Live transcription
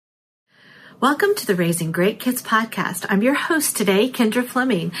Welcome to the Raising Great Kids podcast. I'm your host today, Kendra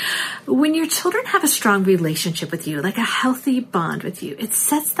Fleming. When your children have a strong relationship with you, like a healthy bond with you, it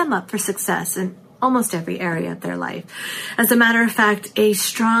sets them up for success in almost every area of their life. As a matter of fact, a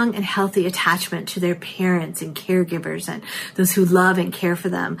strong and healthy attachment to their parents and caregivers and those who love and care for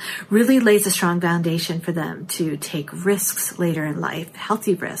them really lays a strong foundation for them to take risks later in life,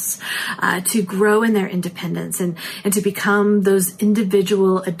 healthy risks, to grow in their independence and to become those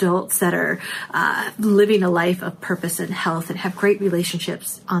individual adults that are living a life of purpose and health and have great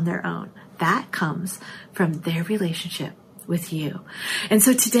relationships on their own. That comes from their relationship with you. And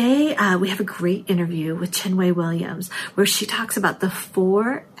so today we have a great interview with Chinwe Williams where she talks about the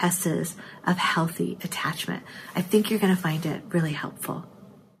 4 S's of healthy attachment. I think you're going to find it really helpful.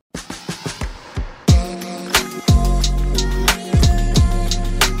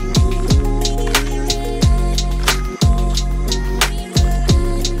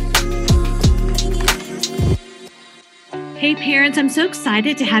 Hey parents, I'm so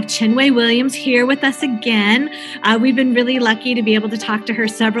excited to have Chinwe Williams here with us again. We've been really lucky to be able to talk to her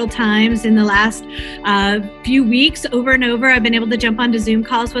several times in the last few weeks over and over. I've been able to jump onto Zoom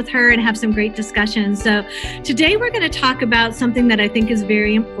calls with her and have some great discussions. So today we're going to talk about something that I think is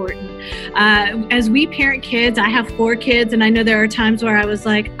very important. As we parent kids, I have 4 kids, and I know there are times where I was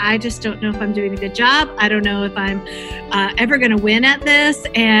like, I just don't know if I'm doing a good job. I don't know if I'm ever going to win at this.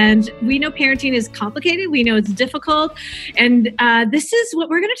 And we know parenting is complicated. We know it's difficult. And this is what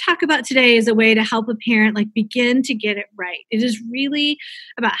we're going to talk about today is a way to help a parent begin to get it right. It is really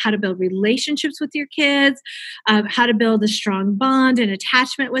about how to build relationships with your kids, how to build a strong bond and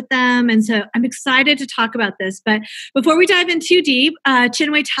attachment with them. And so I'm excited to talk about this. But before we dive in too deep,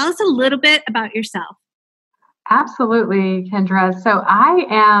 Chinwe, tell us a little bit about yourself. Absolutely, Kendra. So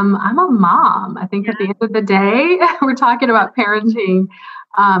I'm a mom. I think at the end of the day, we're talking about parenting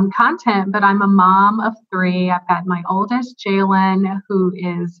content, but I'm a mom of 3. I've got my oldest, Jalen, who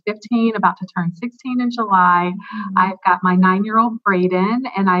is 15, about to turn 16 in July. Mm-hmm. I've got my 9-year-old, Braden,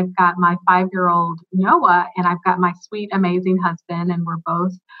 and I've got my 5-year-old, Noah, and I've got my sweet, amazing husband, and we're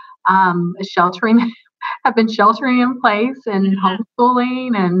both have been sheltering in place and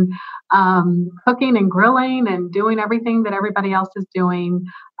homeschooling and cooking and grilling and doing everything that everybody else is doing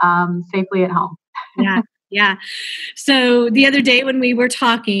safely at home. Yeah. So the other day when we were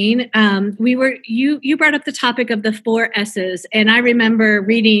talking, you brought up the topic of the 4 S's, and I remember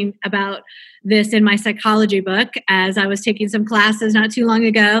reading about this in my psychology book as I was taking some classes not too long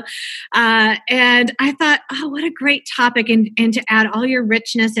ago. And I thought, oh, what a great topic. And to add all your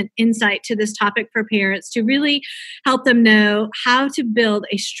richness and insight to this topic for parents to really help them know how to build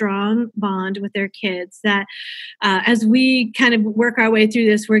a strong bond with their kids. That as we kind of work our way through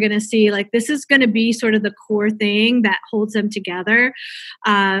this, we're going to see this is going to be sort of the core thing that holds them together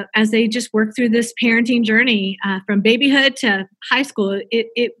as they just work through this parenting journey from babyhood to high school.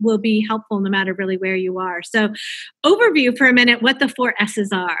 It will be helpful no matter really where you are. So overview for a minute what the 4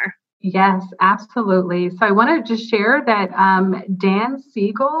 S's are. Yes, absolutely. So I want to just share that Dan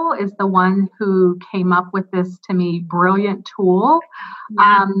Siegel is the one who came up with this, to me, brilliant tool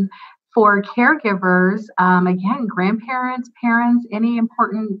for caregivers, again, grandparents, parents, any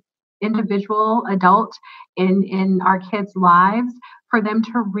important individual adult in our kids' lives, for them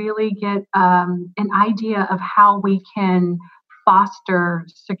to really get an idea of how we can foster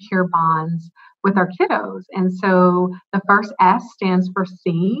secure bonds with our kiddos. And so the first S stands for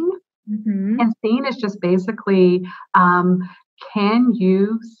seeing. Mm-hmm. And seeing is just basically, can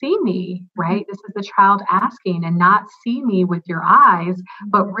you see me, right? This is the child asking, and not see me with your eyes,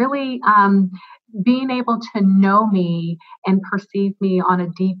 but really being able to know me and perceive me on a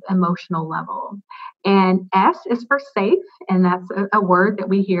deep emotional level. And S is for safe, and that's a word that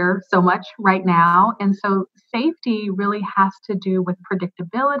we hear so much right now. And so safety really has to do with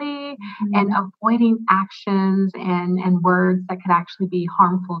predictability and avoiding actions and words that could actually be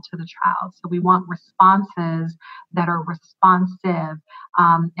harmful to the child. So we want responses that are responsive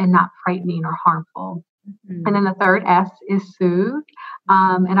and not frightening or harmful. And then the third S is soothe.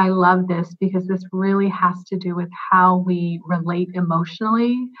 And I love this because this really has to do with how we relate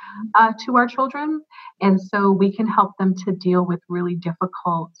emotionally to our children. And so we can help them to deal with really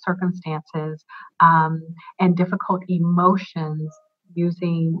difficult circumstances and difficult emotions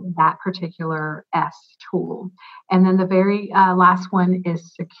using that particular S tool. And then the very last one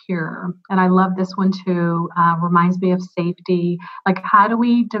is secure. And I love this one too. Reminds me of safety. How do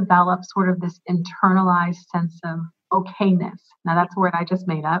we develop sort of this internalized sense of okayness? Now that's a word I just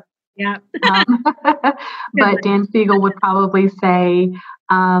made up. Yeah. But Dan Siegel would probably say,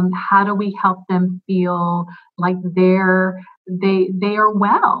 how do we help them feel like they're they are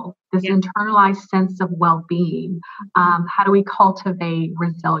well, this Yeah. internalized sense of well-being. How do we cultivate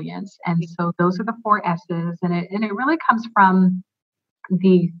resilience? And so those are the 4 S's, and it really comes from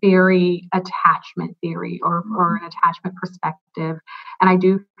the theory, attachment theory, or an attachment perspective. And I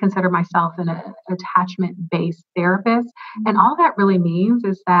do consider myself an attachment-based therapist. And all that really means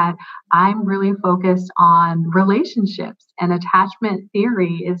is that I'm really focused on relationships. And attachment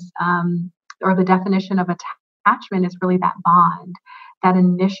theory is, or the definition of attachment is really that bond, that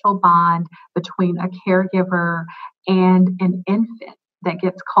initial bond between a caregiver and an infant that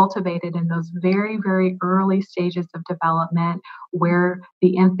gets cultivated in those very, very early stages of development, where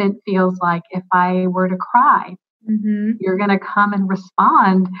the infant feels like, if I were to cry, you're going to come and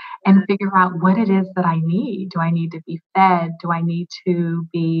respond and figure out what it is that I need. Do I need to be fed? Do I need to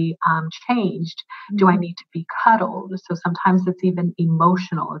be changed? Do I need to be cuddled? So sometimes it's even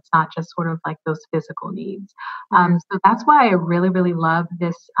emotional. It's not just sort of like those physical needs. So that's why I really, really love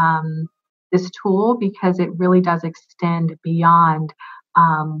this this tool, because it really does extend beyond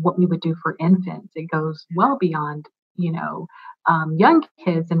what we would do for infants. It goes well beyond, young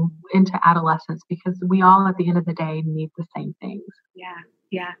kids and into adolescence, because we all, at the end of the day, need the same things.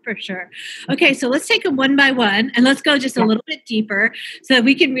 Yeah, for sure. Okay, so let's take them one by one, and let's go just a little bit deeper so that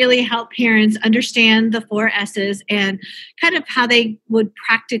we can really help parents understand the 4 S's and kind of how they would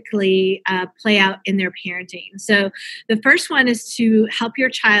practically play out in their parenting. So the first one is to help your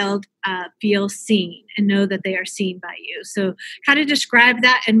child feel seen and know that they are seen by you. So kind of describe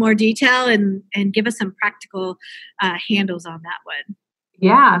that in more detail and give us some practical handles on that one.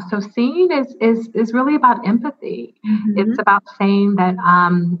 Yeah, so seeing is really about empathy. It's about saying that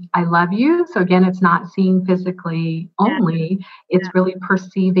I love you. So again, it's not seeing physically only. It's really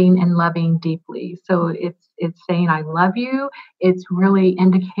perceiving and loving deeply. So it's saying I love you. It's really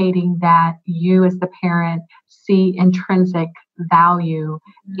indicating that you, as the parent, see intrinsic value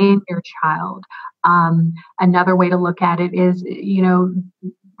in your child. Another way to look at it is,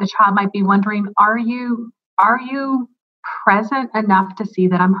 the child might be wondering, are you present enough to see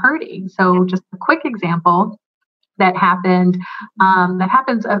that I'm hurting? So just a quick example that happened, that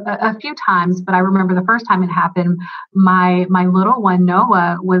happens a few times, but I remember the first time it happened, my little one,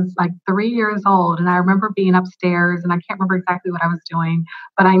 Noah, was like 3 years old. And I remember being upstairs, and I can't remember exactly what I was doing,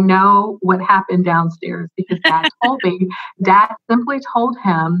 but I know what happened downstairs because Dad told me. Dad simply told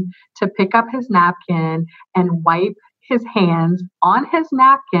him to pick up his napkin and wipe his hands on his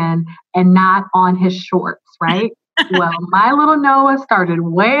napkin and not on his shorts, right? Well, my little Noah started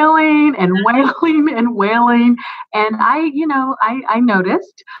wailing and wailing and wailing. And I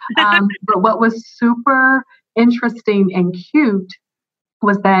noticed. But what was super interesting and cute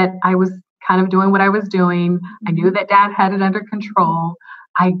was that I was kind of doing what I was doing. I knew that Dad had it under control.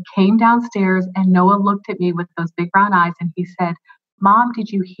 I came downstairs, and Noah looked at me with those big brown eyes, and he said, "Mom, did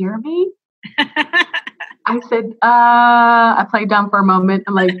you hear me?" I said, I played dumb for a moment.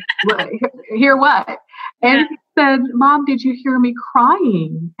 I'm like, hear what? And he said, "Mom, did you hear me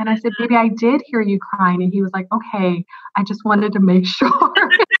crying?" And I said, "Baby, I did hear you crying." And he was like, "Okay, I just wanted to make sure."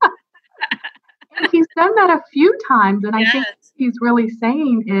 And he's done that a few times. And I think he's really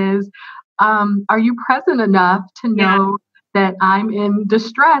saying is, are you present enough to know that I'm in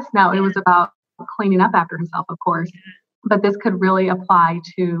distress? Now, it was about cleaning up after himself, of course. But this could really apply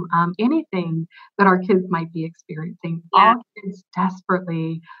to anything that our kids might be experiencing. All kids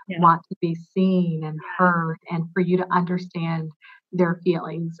desperately want to be seen and heard, and for you to understand their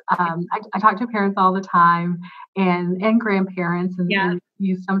feelings. I talk to parents all the time, and grandparents, and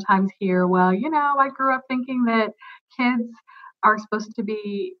you sometimes hear, "Well, I grew up thinking that kids are supposed to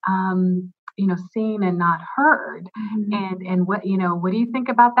be seen and not heard." And what do you think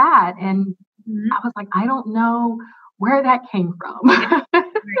about that? And I was like, I don't know where that came from.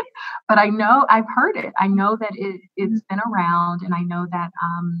 But I know I've heard it. I know that it's been around, and I know that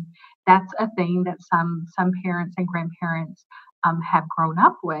that's a thing that some parents and grandparents have grown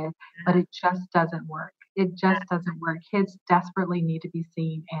up with, but it just doesn't work. It just doesn't work. Kids desperately need to be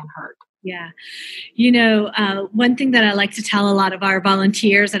seen and heard. Yeah. One thing that I like to tell a lot of our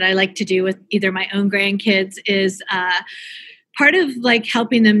volunteers, that I like to do with either my own grandkids, is part of like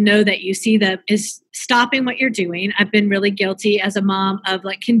helping them know that you see them is stopping what you're doing. I've been really guilty as a mom of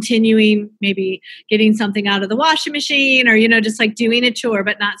like continuing, maybe getting something out of the washing machine, or, just like doing a chore,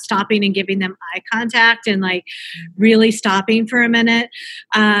 but not stopping and giving them eye contact and like really stopping for a minute.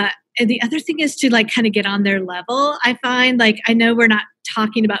 and the other thing is to like kind of get on their level. I find like, I know we're not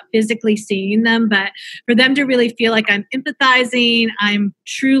talking about physically seeing them, but for them to really feel like I'm empathizing, I'm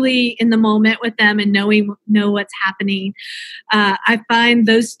truly in the moment with them and know what's happening. I find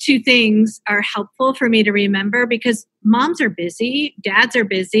those two things are helpful for me to remember because moms are busy, dads are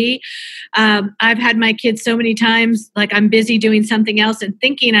busy. I've had my kids so many times, like I'm busy doing something else and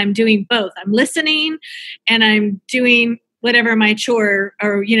thinking I'm doing both. I'm listening and I'm doing whatever my chore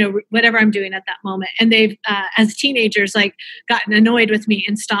or, whatever I'm doing at that moment. And they've, as teenagers, like gotten annoyed with me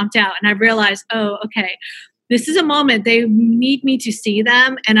and stomped out. And I realized, oh, okay, this is a moment they need me to see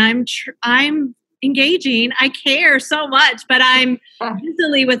them. And I'm engaging. I care so much, but I'm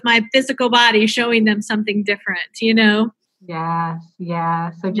easily with my physical body showing them something different. Yes, yeah.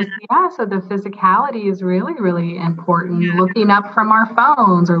 So so the physicality is really, really important. Yeah. Looking up from our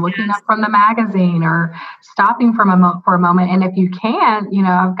phones or looking up from the magazine or stopping for a moment. And if you can't,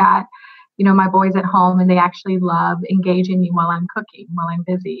 I've got, my boys at home and they actually love engaging me while I'm cooking, while I'm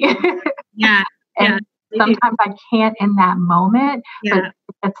busy. Yeah. And sometimes I can't in that moment, but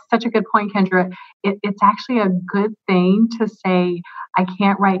that's such a good point, Kendra. It's actually a good thing to say, I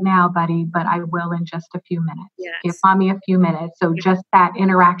can't right now, buddy, but I will in just a few minutes. Yes. Give mommy a few minutes. So just that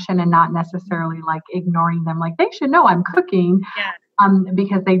interaction and not necessarily like ignoring them. Like they should know I'm cooking. Yes.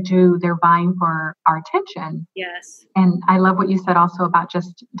 Because they're vying for our attention. Yes. And I love what you said also about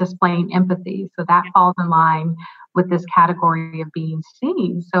just displaying empathy. So that falls in line with this category of being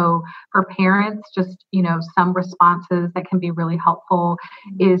seen. So for parents, just, some responses that can be really helpful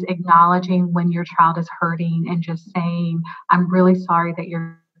is acknowledging when your child is hurting and just saying, I'm really sorry that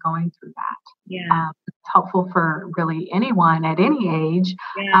you're going through that. Yeah. It's helpful for really anyone at any age.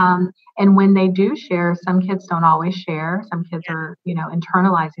 Yeah. And when they do share, some kids don't always share. Some kids are,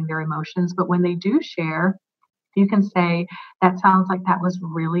 internalizing their emotions. But when they do share, you can say, that sounds like that was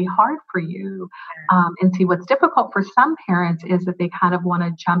really hard for you. And see, what's difficult for some parents is that they kind of want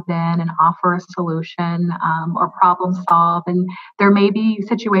to jump in and offer a solution or problem solve. And there may be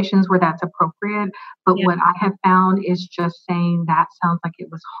situations where that's appropriate. But what I have found is just saying that sounds like it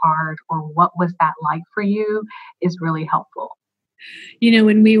was hard or what was that like for you is really helpful.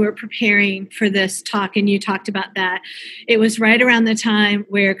 When we were preparing for this talk and you talked about that, it was right around the time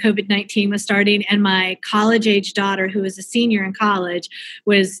where COVID-19 was starting and my college age daughter, who was a senior in college,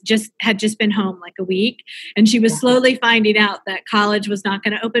 had just been home like a week. And she was slowly finding out that college was not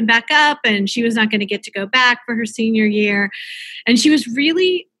going to open back up and she was not going to get to go back for her senior year. And she was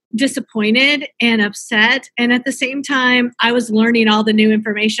really disappointed and upset. And at the same time, I was learning all the new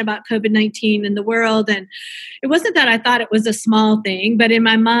information about COVID-19 in the world. And it wasn't that I thought it was a small thing, but in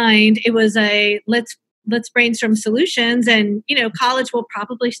my mind, it was let's brainstorm solutions. And, college will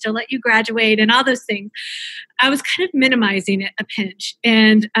probably still let you graduate and all those things. I was kind of minimizing it a pinch.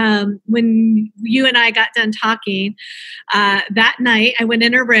 And when you and I got done talking, that night I went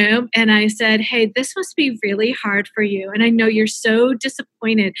in her room and I said, hey, this must be really hard for you. And I know you're so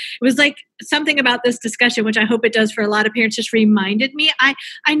disappointed. It was like something about this discussion, which I hope it does for a lot of parents, just reminded me.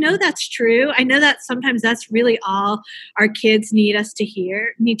 I know that's true. I know that sometimes that's really all our kids need to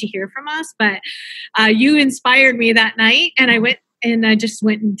hear from us. But you inspired me that night and I just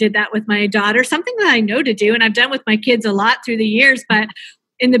went and did that with my daughter, something that I know to do. And I've done with my kids a lot through the years, but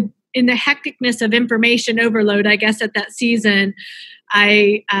in the hecticness of information overload, I guess at that season,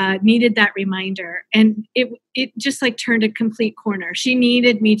 I needed that reminder. And it just like turned a complete corner. She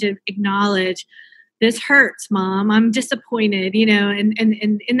needed me to acknowledge, this hurts, Mom. I'm disappointed, and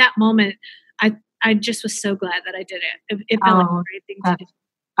in that moment, I just was so glad that I did it. It felt like a great thing to do.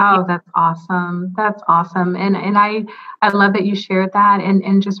 Oh, that's awesome. That's awesome. And I love that you shared that.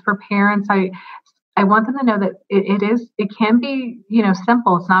 And just for parents, I want them to know that it can be,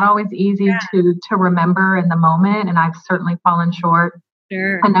 simple. It's not always easy to remember in the moment. And I've certainly fallen short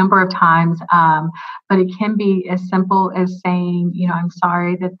a number of times. But it can be as simple as saying, I'm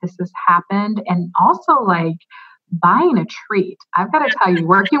sorry that this has happened. And also like buying a treat. I've got to tell you,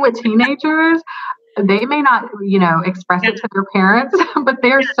 working with teenagers, they may not, express it to their parents, but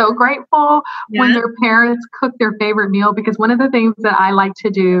they're so grateful when their parents cook their favorite meal. Because one of the things that I like to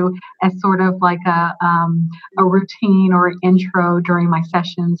do as sort of like a routine or an intro during my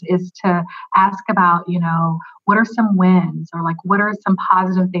sessions is to ask about, what are some wins or like, what are some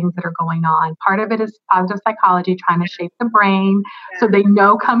positive things that are going on? Part of it is positive psychology, trying to shape the brain so they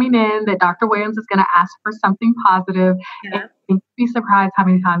know coming in that Dr. Williams is going to ask for something positive. And you'd be surprised how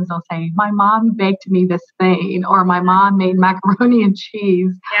many times they'll say, my mom baked me this thing, or my mom made macaroni and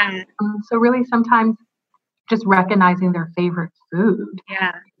cheese. So really sometimes just recognizing their favorite food.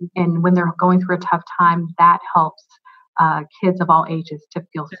 And when they're going through a tough time, that helps kids of all ages to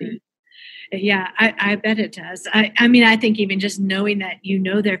feel seen. Yeah, I bet it does. I mean, I think even just knowing that you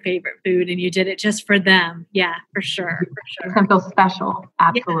know their favorite food and you did it just for them. Yeah, for sure. For Makes sure. them feel special. Yeah,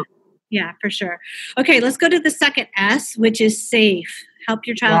 Absolutely. yeah, for sure. Okay, let's go to the second S, which is safe. Help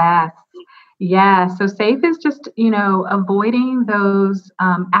your child. Yes. Yeah. So safe is just, avoiding those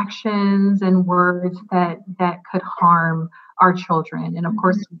actions and words that could harm our children. And of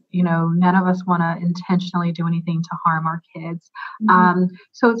course, none of us want to intentionally do anything to harm our kids. Mhm.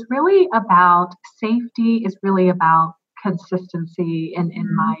 So it's really about safety is really about consistency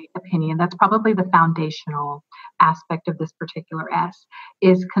in my opinion. That's probably the foundational aspect of this particular S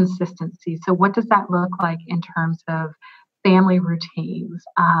is consistency. So what does that look like in terms of family routines?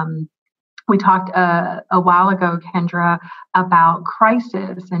 We talked a while ago, Kendra, about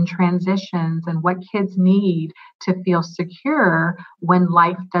crisis and transitions and what kids need to feel secure when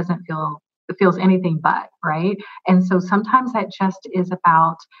life doesn't feels anything but, right? And so sometimes that just is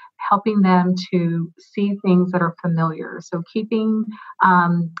about helping them to see things that are familiar. So keeping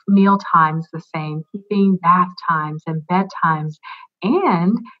meal times the same, keeping bath times and bedtimes,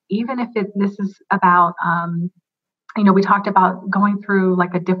 and even if this is about we talked about going through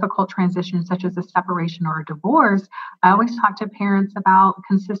like a difficult transition, such as a separation or a divorce. I always talk to parents about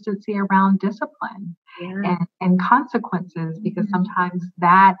consistency around discipline Yeah. and consequences, because sometimes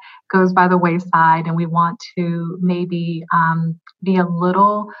that goes by the wayside and we want to maybe be a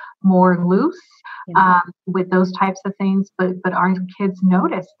little more loose with those types of things, but our kids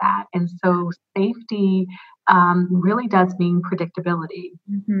notice that. And so safety really does mean predictability.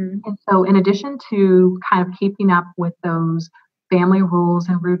 Mm-hmm. And so, in addition to kind of keeping up with those family rules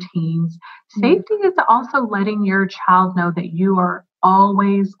and routines, safety is also letting your child know that you are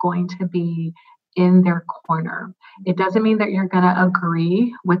always going to be in their corner. It doesn't mean that you're going to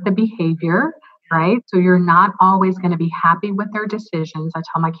agree with the behavior, right? So, you're not always going to be happy with their decisions. I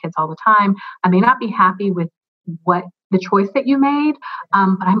tell my kids all the time, I may not be happy with what the choice that you made,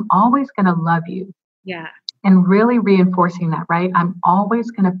 but I'm always going to love you. Yeah. And really reinforcing that, right? I'm always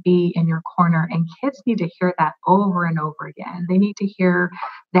going to be in your corner. And kids need to hear that over and over again. They need to hear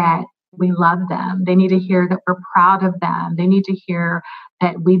that we love them. They need to hear that we're proud of them. They need to hear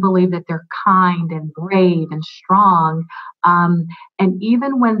that we believe that they're kind and brave and strong. And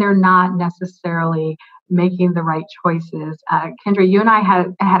even when they're not necessarily making the right choices. Kendra, you and I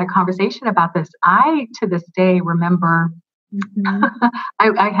had a conversation about this. I, to this day, remember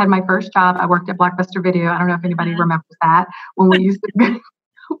I had my first job. I worked at Blockbuster Video. I don't know if anybody remembers that, when we used to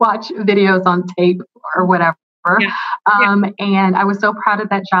watch videos on tape or whatever. Yeah. And I was so proud of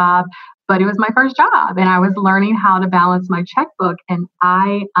that job, but it was my first job, and I was learning how to balance my checkbook. And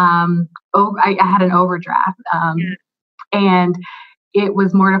I had an overdraft, and it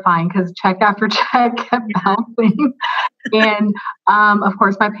was mortifying because check after check kept bouncing. And of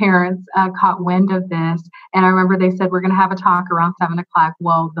course, my parents caught wind of this. And I remember they said, we're going to have a talk around 7 o'clock.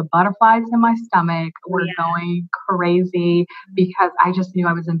 Well, the butterflies in my stomach were going crazy because I just knew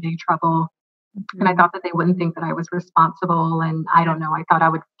I was in big trouble. And I thought that they wouldn't think that I was responsible. And I don't know, I thought I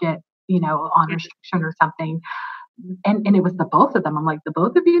would get, on restriction or something. And it was the both of them. I'm like, the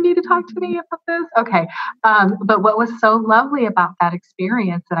both of you need to talk to me about this? Okay. But what was so lovely about that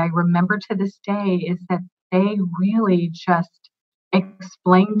experience that I remember to this day is that they really just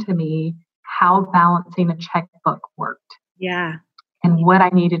explained to me how balancing a checkbook worked. Yeah. And what I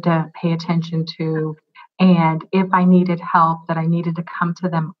needed to pay attention to. And if I needed help, that I needed to come to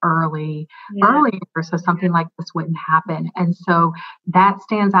them earlier, so something like this wouldn't happen. And so that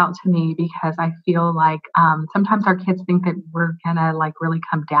stands out to me because I feel like sometimes our kids think that we're gonna like really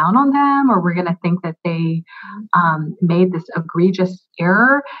come down on them, or we're gonna think that they made this egregious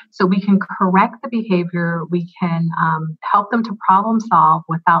error. So we can correct the behavior. We can help them to problem solve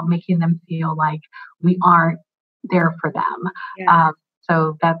without making them feel like we aren't there for them. Yeah.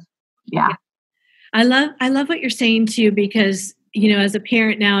 So that's I love what you're saying too, because as a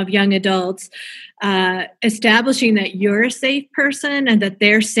parent now of young adults, establishing that you're a safe person and that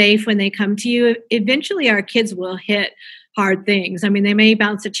they're safe when they come to you. Eventually, our kids will hit hard things. I mean, they may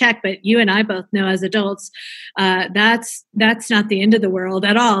bounce a check, but you and I both know as adults, that's not the end of the world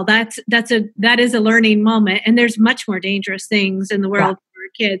at all. That is a learning moment, and there's much more dangerous things in the world.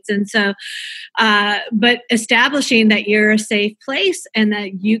 Kids. And so, but establishing that you're a safe place and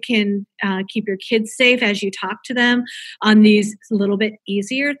that you can keep your kids safe as you talk to them on these little bit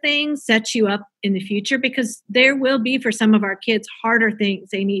easier things sets you up in the future, because there will be, for some of our kids, harder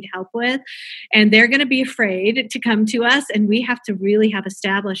things they need help with, and they're going to be afraid to come to us, and we have to really have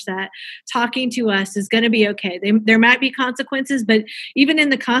established that talking to us is going to be okay. There might be consequences, but even in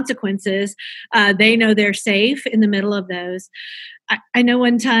the consequences, they know they're safe in the middle of those. I know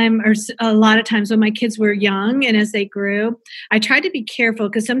one time or a lot of times when my kids were young and as they grew, I tried to be careful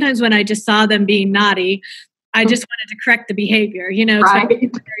because sometimes when I just saw them being naughty, I just wanted to correct the behavior, Right. especially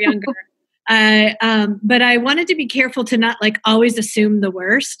when they're younger. But I wanted to be careful to not like always assume the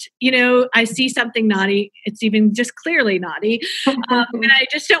worst. I see something naughty, it's even just clearly naughty, and I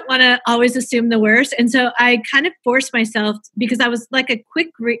just don't want to always assume the worst. And so I kind of forced myself because I was like a quick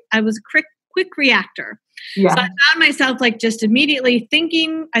reactor. Yeah. So I found myself like just immediately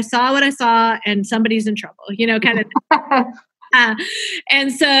thinking I saw what I saw and somebody's in trouble, kind of.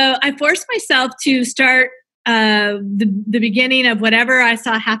 And so I forced myself to start the beginning of whatever I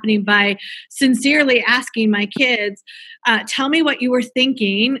saw happening by sincerely asking my kids, tell me what you were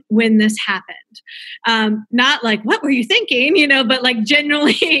thinking when this happened. Not like, what were you thinking, but like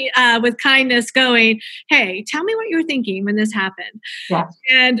generally with kindness going, hey, tell me what you were thinking when this happened. Yes.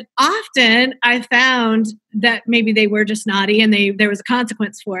 And often I found that maybe they were just naughty and there was a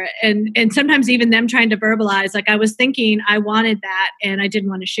consequence for it. And sometimes even them trying to verbalize, like I was thinking I wanted that and I didn't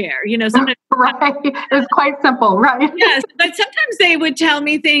want to share, sometimes. Right. It was quite simple, right? Yes. But sometimes they would tell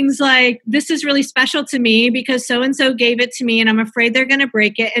me things like, this is really special to me because so-and-so gave it to me and I'm afraid they're going to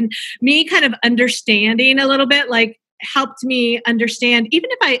break it. And me kind of understanding a little bit, like, helped me understand, even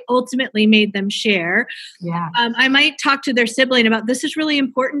if I ultimately made them share, I might talk to their sibling about this is really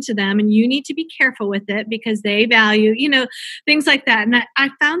important to them and you need to be careful with it because they value, things like that. And I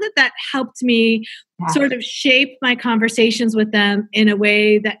found that helped me sort of shape my conversations with them in a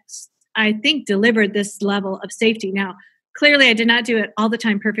way that I think delivered this level of safety. Now, clearly I did not do it all the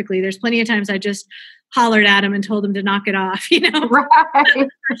time perfectly. There's plenty of times I just hollered at him and told him to knock it off, Right.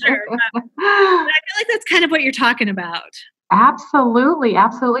 For sure. But I feel like that's kind of what you're talking about. Absolutely.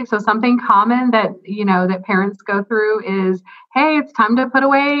 Absolutely. So something common that, that parents go through is, hey, it's time to put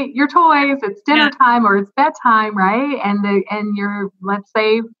away your toys. It's dinner time or it's bedtime, right? And your, let's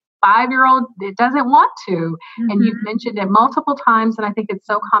say, 5-year-old, it doesn't want to. Mm-hmm. And you've mentioned it multiple times. And I think it's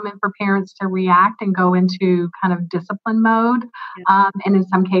so common for parents to react and go into kind of discipline mode. And in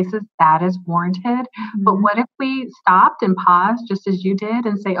some cases that is warranted. Mm-hmm. But what if we stopped and paused just as you did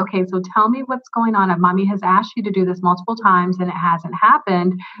and say, okay, so tell me what's going on. Mommy has asked you to do this multiple times and it hasn't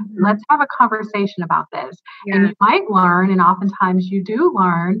happened. Mm-hmm. Let's have a conversation about this. Yeah. And you might learn, and oftentimes you do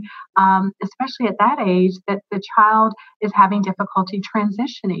learn, especially at that age, that the child is having difficulty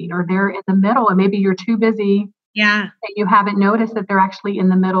transitioning, or they're in the middle and maybe you're too busy that you haven't noticed that they're actually in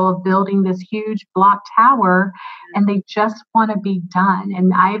the middle of building this huge block tower and they just want to be done.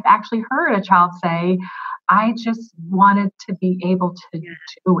 And I've actually heard a child say, I just wanted to be able to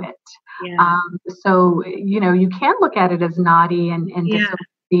do it. Yeah. So, you can look at it as naughty and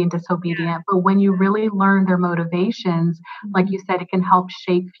being disobedient, but when you really learn their motivations, like you said, it can help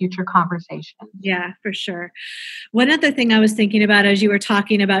shape future conversations. Yeah, for sure. One other thing I was thinking about as you were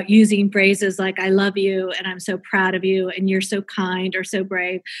talking about using phrases like I love you and I'm so proud of you and you're so kind or so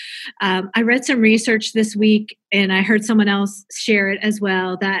brave. I read some research this week and I heard someone else share it as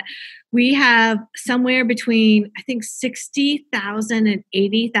well, that we have somewhere between, I think, 60,000 and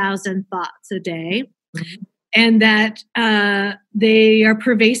 80,000 thoughts a day. Mm-hmm. And that they are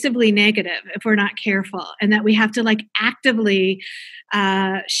pervasively negative if we're not careful, and that we have to like actively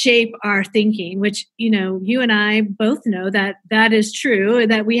shape our thinking, which, you and I both know that is true,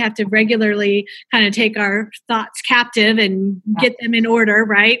 that we have to regularly kind of take our thoughts captive and get them in order,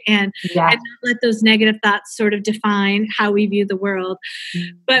 right? And not let those negative thoughts sort of define how we view the world.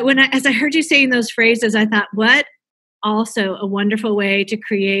 Mm-hmm. But as I heard you saying those phrases, I thought, what also a wonderful way to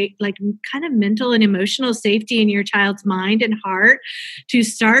create like kind of mental and emotional safety in your child's mind and heart, to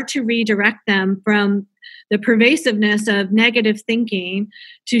start to redirect them from the pervasiveness of negative thinking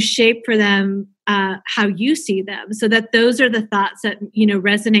to shape for them how you see them, so that those are the thoughts that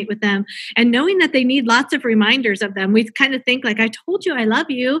resonate with them, and knowing that they need lots of reminders of them. We kind of think like, I told you I love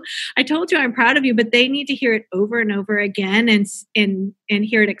you, I told you I'm proud of you, but they need to hear it over and over again and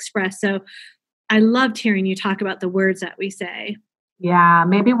hear it expressed. So I loved hearing you talk about the words that we say. Yeah,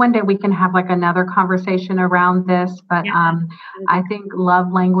 maybe one day we can have like another conversation around this, but I think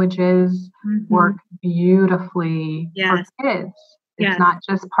love languages work beautifully for kids. It's not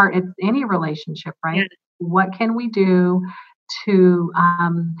just it's any relationship, right? Yes. What can we do to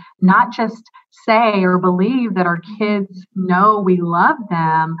not just say or believe that our kids know we love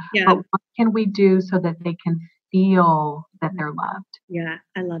them, but what can we do so that they can feel that they're loved? Yeah,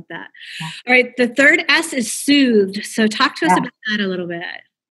 I love that. Yeah. All right, the third S is soothed. So talk to us about that a little bit.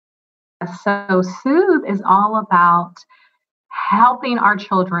 So soothe is all about helping our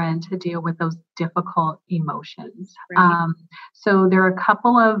children to deal with those difficult emotions. Right. So there are a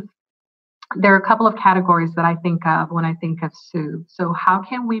couple of there are a couple of categories that I think of when I think of soothe. So how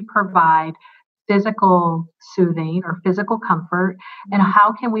can we provide physical soothing or physical comfort, and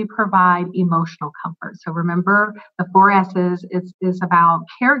how can we provide emotional comfort? So remember, the 4 S's is about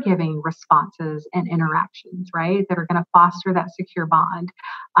caregiving responses and interactions, right? That are going to foster that secure bond.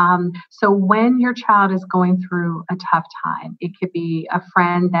 So when your child is going through a tough time, it could be a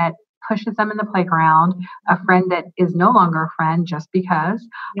friend that pushes them in the playground, a friend that is no longer a friend just because.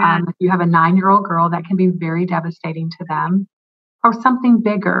 If you have a 9-year-old girl, that can be very devastating to them, or something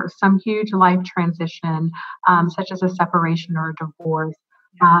bigger, some huge life transition, such as a separation or a divorce.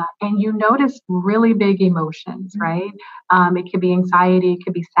 And you notice really big emotions, right? It could be anxiety, it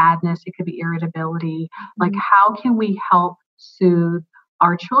could be sadness, it could be irritability. Like, how can we help soothe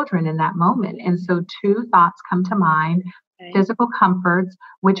our children in that moment? And so 2 thoughts come to mind. Physical comforts,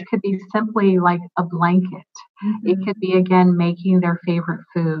 which could be simply like a blanket. It could be, again, making their favorite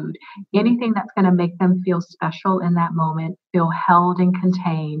food. Anything that's going to make them feel special in that moment, feel held and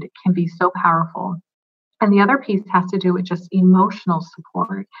contained, can be so powerful. And the other piece has to do with just emotional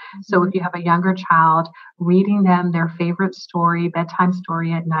support. So if you have a younger child, reading them their favorite story, bedtime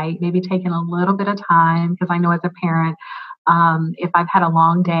story at night, maybe taking a little bit of time, because I know as a parent, if I've had a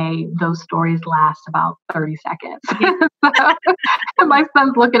long day, those stories last about 30 seconds. So, my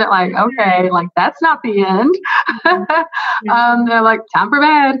son's looking at like, okay, like that's not the end. They're like, time for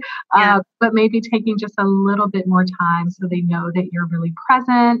bed. But maybe taking just a little bit more time so they know that you're really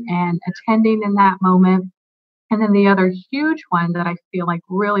present and attending in that moment. And then the other huge one that I feel like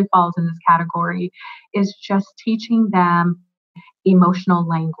really falls in this category is just teaching them emotional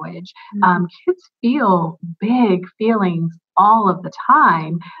language. Kids feel big feelings all of the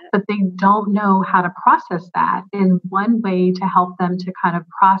time, but they don't know how to process that. And one way to help them to kind of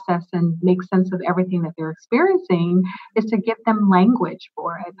process and make sense of everything that they're experiencing is to give them language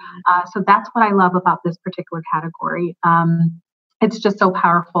for it. So that's what I love about this particular category. It's just so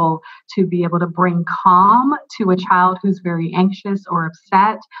powerful to be able to bring calm to a child who's very anxious or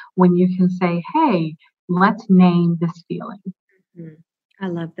upset when you can say, hey, let's name this feeling. I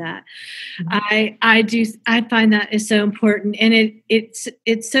love that. I find that is so important, and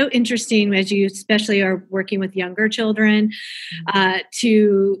it's so interesting as you especially are working with younger children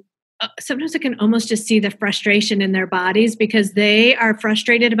to sometimes I can almost just see the frustration in their bodies because they are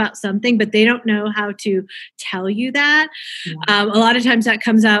frustrated about something, but they don't know how to tell you that. A lot of times that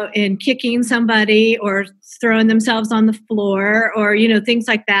comes out in kicking somebody or throwing themselves on the floor or, things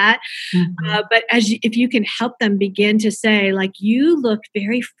like that. But if you can help them begin to say, like, you look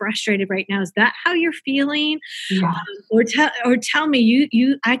very frustrated right now. Is that how you're feeling? Yeah. Or tell me,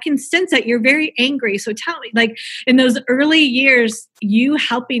 I can sense that you're very angry. So tell me, like in those early years, you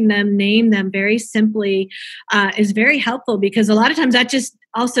helping them name them very simply is very helpful because a lot of times that just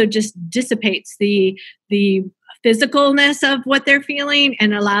dissipates the physicalness of what they're feeling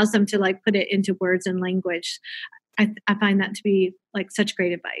and allows them to like put it into words and language. I find that to be like such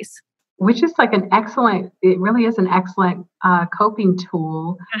great advice. Which is like it really is an excellent coping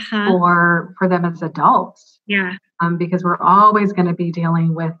tool for them as adults. Yeah. Because we're always going to be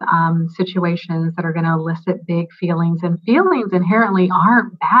dealing with situations that are going to elicit big feelings, and feelings inherently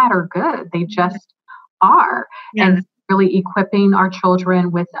aren't bad or good. They just are. Yeah. And really equipping our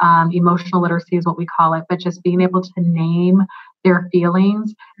children with emotional literacy is what we call it, but just being able to name their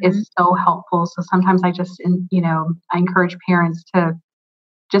feelings is so helpful. So sometimes I encourage parents to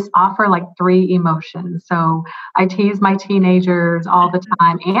just offer like 3 emotions. So I tease my teenagers all the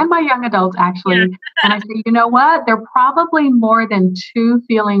time and my young adults actually. Yeah. And I say, you know what? They're probably more than 2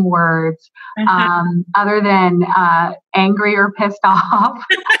 feeling words other than angry or pissed off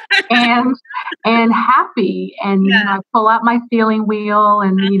and happy. And I pull out my feeling wheel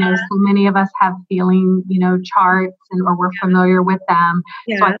and, so many of us have feeling, charts or we're familiar with them.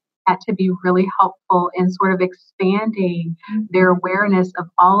 Yeah. So I that to be really helpful in sort of expanding their awareness of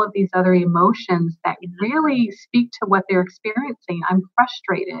all of these other emotions that really speak to what they're experiencing. I'm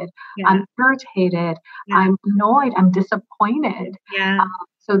frustrated. Yeah. I'm irritated. Yeah. I'm annoyed. I'm disappointed. Yeah.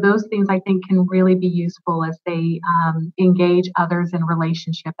 So those things I think can really be useful as they engage others in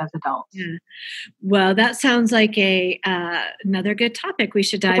relationship as adults. Yeah. Well, that sounds like another good topic we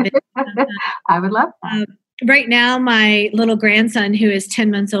should dive in. I would love that. Right now, my little grandson, who is 10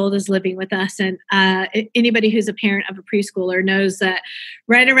 months old, is living with us. And anybody who's a parent of a preschooler knows that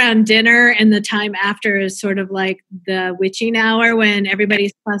right around dinner and the time after is sort of like the witching hour when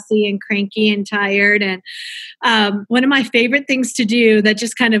everybody's fussy and cranky and tired. And one of my favorite things to do that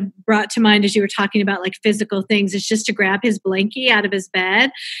just kind of brought to mind as you were talking about like physical things is just to grab his blankie out of his bed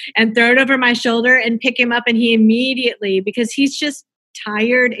and throw it over my shoulder and pick him up. And he immediately, because he's just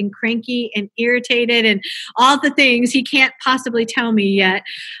tired and cranky and irritated and all the things he can't possibly tell me yet,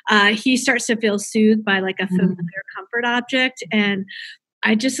 he starts to feel soothed by like a familiar comfort object. And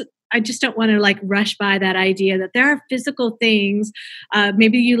I just don't want to like rush by that idea that there are physical things.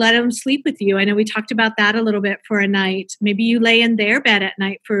 Maybe you let them sleep with you. I know we talked about that a little bit for a night. Maybe you lay in their bed at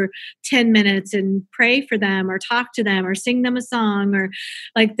night for 10 minutes and pray for them or talk to them or sing them a song, or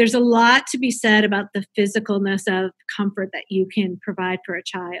like there's a lot to be said about the physicalness of comfort that you can provide for a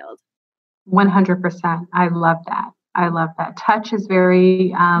child. 100%. I love that. I love that. Touch is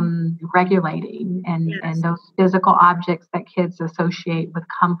very regulating, and those physical objects that kids associate with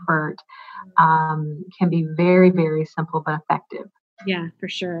comfort can be very, very simple but effective. Yeah, for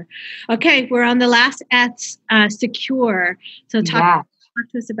sure. Okay, we're on the last S, secure. So talk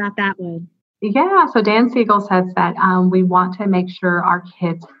to us about that one. Yeah, so Dan Siegel says that we want to make sure our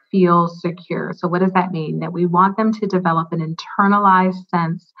kids feel secure. So what does that mean? That we want them to develop an internalized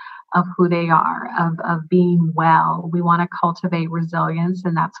sense of who they are, of being well. We want to cultivate resilience,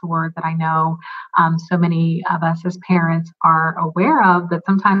 and that's a word that I know so many of us as parents are aware of, but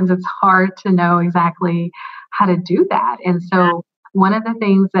sometimes it's hard to know exactly how to do that. And so one of the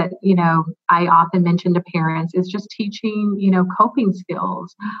things that, I often mention to parents is just teaching, coping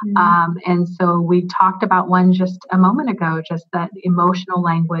skills. And so we talked about one just a moment ago, just that emotional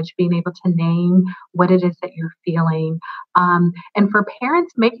language, being able to name what it is that you're feeling. And for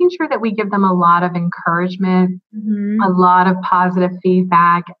parents, making sure that we give them a lot of encouragement, a lot of positive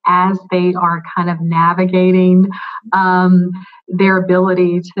feedback as they are kind of navigating their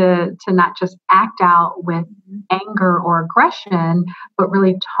ability to not just act out with anger or aggression, but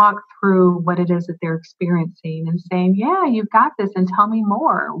really talk through what it is that they're experiencing and saying, yeah, you've got this, and tell me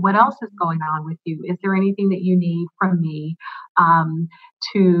more. What else is going on with you? Is there anything that you need from me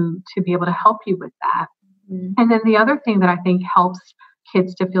to be able to help you with that? And then the other thing that I think helps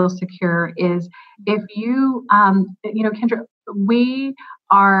kids to feel secure is if you, Kendra, we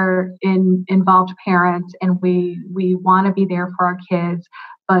are involved parents, and we want to be there for our kids.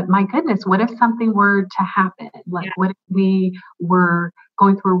 But my goodness, what if something were to happen? What if we were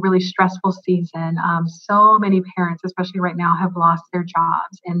going through a really stressful season? So many parents, especially right now, have lost their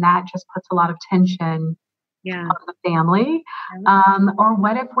jobs, and that just puts a lot of tension on the family. Or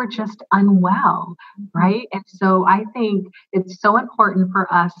what if we're just unwell, right? And so I think it's so important for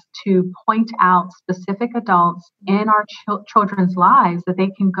us to point out specific adults in our children's lives that they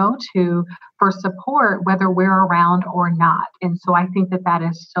can go to for support, whether we're around or not. And so I think that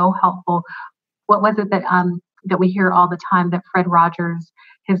is so helpful. What was it that we hear all the time that Fred Rogers,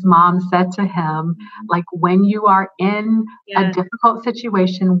 his mom, said to him, like, when you are in a difficult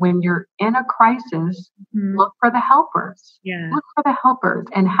situation, when you're in a crisis, look for the helpers. Look for the helpers.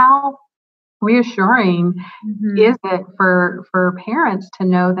 And how reassuring is it for parents to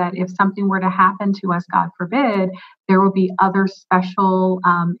know that if something were to happen to us, God forbid, there will be other special,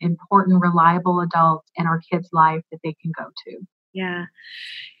 important, reliable adults in our kids' life that they can go to. Yeah.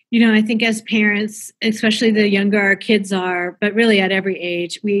 I think as parents, especially the younger our kids are, but really at every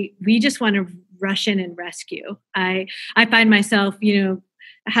age, we just want to rush in and rescue. I find myself,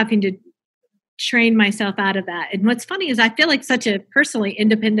 having to train myself out of that. And what's funny is I feel like such a personally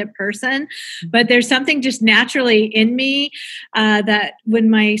independent person, but there's something just naturally in me that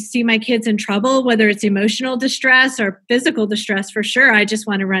when I see my kids in trouble, whether it's emotional distress or physical distress, for sure, I just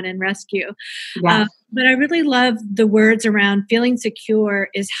want to run and rescue. Yes. But I really love the words around feeling secure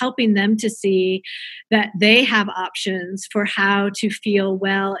is helping them to see that they have options for how to feel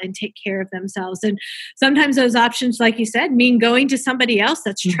well and take care of themselves. And sometimes those options, like you said, mean going to somebody else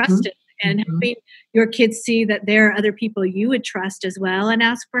that's trusted. And helping your kids see that there are other people you would trust as well and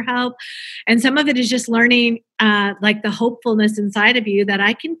ask for help. And some of it is just learning like the hopefulness inside of you that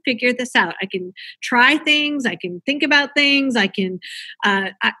I can figure this out. I can try things. I can think about things. I can,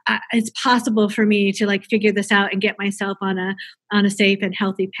 it's possible for me to like figure this out and get myself on a safe and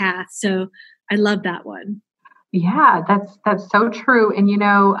healthy path. So I love that one. Yeah, that's so true. And,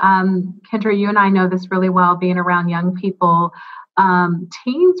 Kendra, you and I know this really well, being around young people.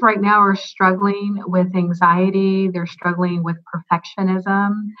 Teens right now are struggling with anxiety. They're struggling with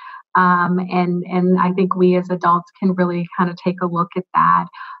perfectionism. And I think we as adults can really kind of take a look at that.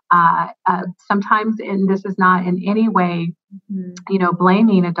 Sometimes, and this is not in any way,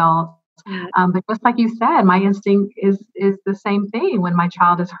 blaming adults. But just like you said, my instinct is the same thing. When my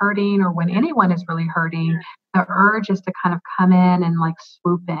child is hurting or when anyone is really hurting, the urge is to kind of come in and like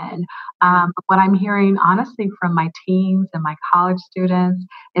swoop in. But what I'm hearing honestly from my teens and my college students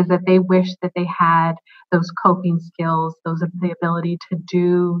is that they wish that they had those coping skills, the ability to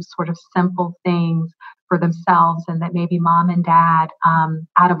do sort of simple things for themselves, and that maybe mom and dad,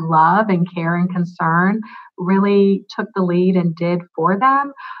 out of love and care and concern, really took the lead and did for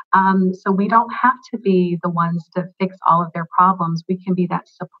them. So we don't have to be the ones to fix all of their problems. We can be that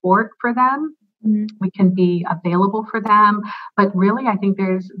support for them. We can be available for them, but really, I think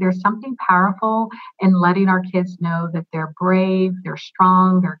there's something powerful in letting our kids know that they're brave, they're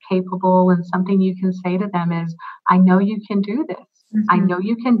strong, they're capable, and something you can say to them is, "I know you can do this. I know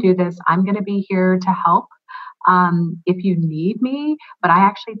you can do this. I'm going to be here to help if you need me, but I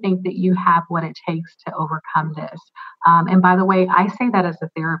actually think that you have what it takes to overcome this." And by the way, I say that as a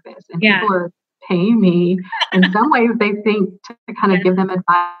therapist, and people are paying me. In some ways, they think to kind of give them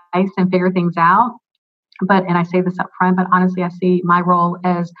advice and figure things out. And I say this up front, but honestly, I see my role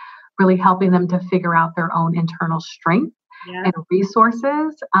as really helping them to figure out their own internal strength and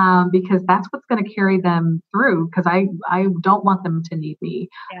resources, because that's what's going to carry them through, because I don't want them to need me.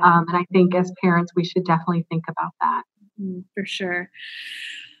 And I think as parents, we should definitely think about that. For sure.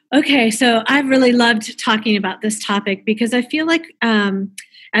 Okay, so I've really loved talking about this topic because I feel like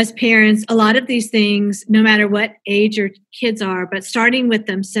as parents, a lot of these things, no matter what age your kids are, but starting with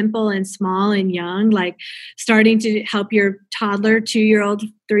them simple and small and young, like starting to help your toddler, 2-year-old,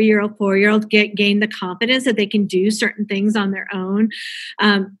 3-year-old, 4-year-old gain the confidence that they can do certain things on their own.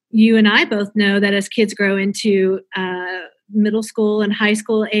 You and I both know that as kids grow into middle school and high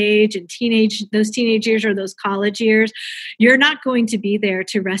school age and those teenage years or those college years, you're not going to be there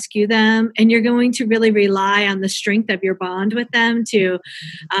to rescue them, and you're going to really rely on the strength of your bond with them to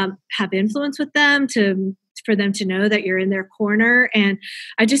have influence with them, for them to know that you're in their corner. And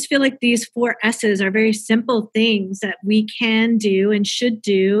I just feel like these 4 S's are very simple things that we can do and should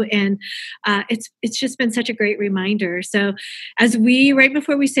do. And it's just been such a great reminder. So right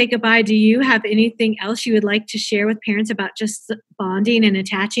before we say goodbye, do you have anything else you would like to share with parents about just bonding and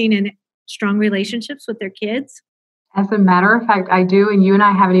attaching and strong relationships with their kids? As a matter of fact, I do. And you and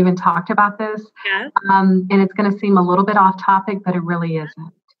I haven't even talked about this. Yeah. And it's going to seem a little bit off topic, but it really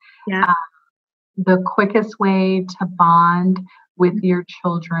isn't. Yeah. The quickest way to bond with your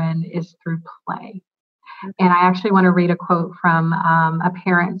children is through play. And I actually want to read a quote from a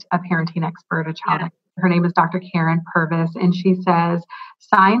parenting expert, a child. Her name is Dr. Karen Purvis, and she says,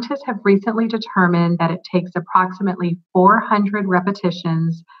 "Scientists have recently determined that it takes approximately 400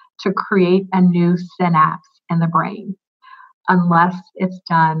 repetitions to create a new synapse in the brain, unless it's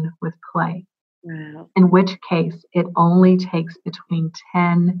done with play. Wow. In which case, it only takes between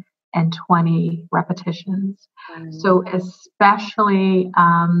 10 and 20 repetitions." So especially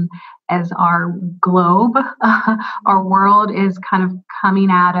as our globe, our world is kind of coming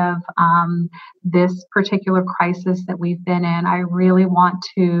out of this particular crisis that we've been in, I really want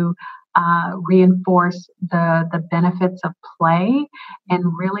to reinforce the benefits of play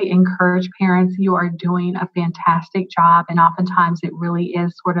and really encourage parents. You are doing a fantastic job, and oftentimes it really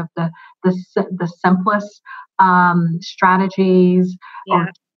is sort of the simplest strategies or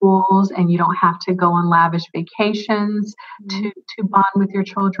tools, and you don't have to go on lavish vacations to bond with your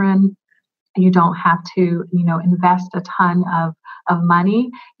children. You don't have to, invest a ton of money.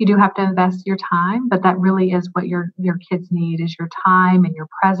 You do have to invest your time, but that really is what your kids need, is your time and your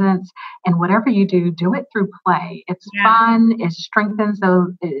presence. And whatever you do, do it through play. It's fun. It strengthens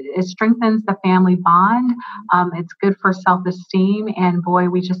the family bond. It's good for self-esteem. And boy,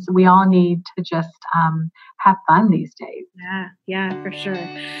 we all need to just have fun these days. Yeah, for sure.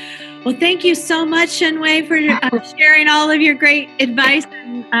 Well, thank you so much, Shenwei, for sharing all of your great advice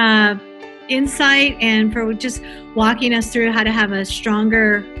and insight, and for just walking us through how to have a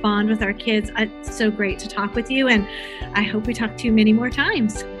stronger bond with our kids. It's so great to talk with you, and I hope we talk to you many more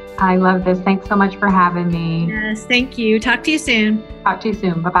times. I love this. Thanks so much for having me. Yes, thank you. Talk to you soon. Talk to you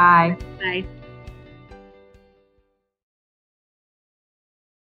soon. Bye-bye. Bye.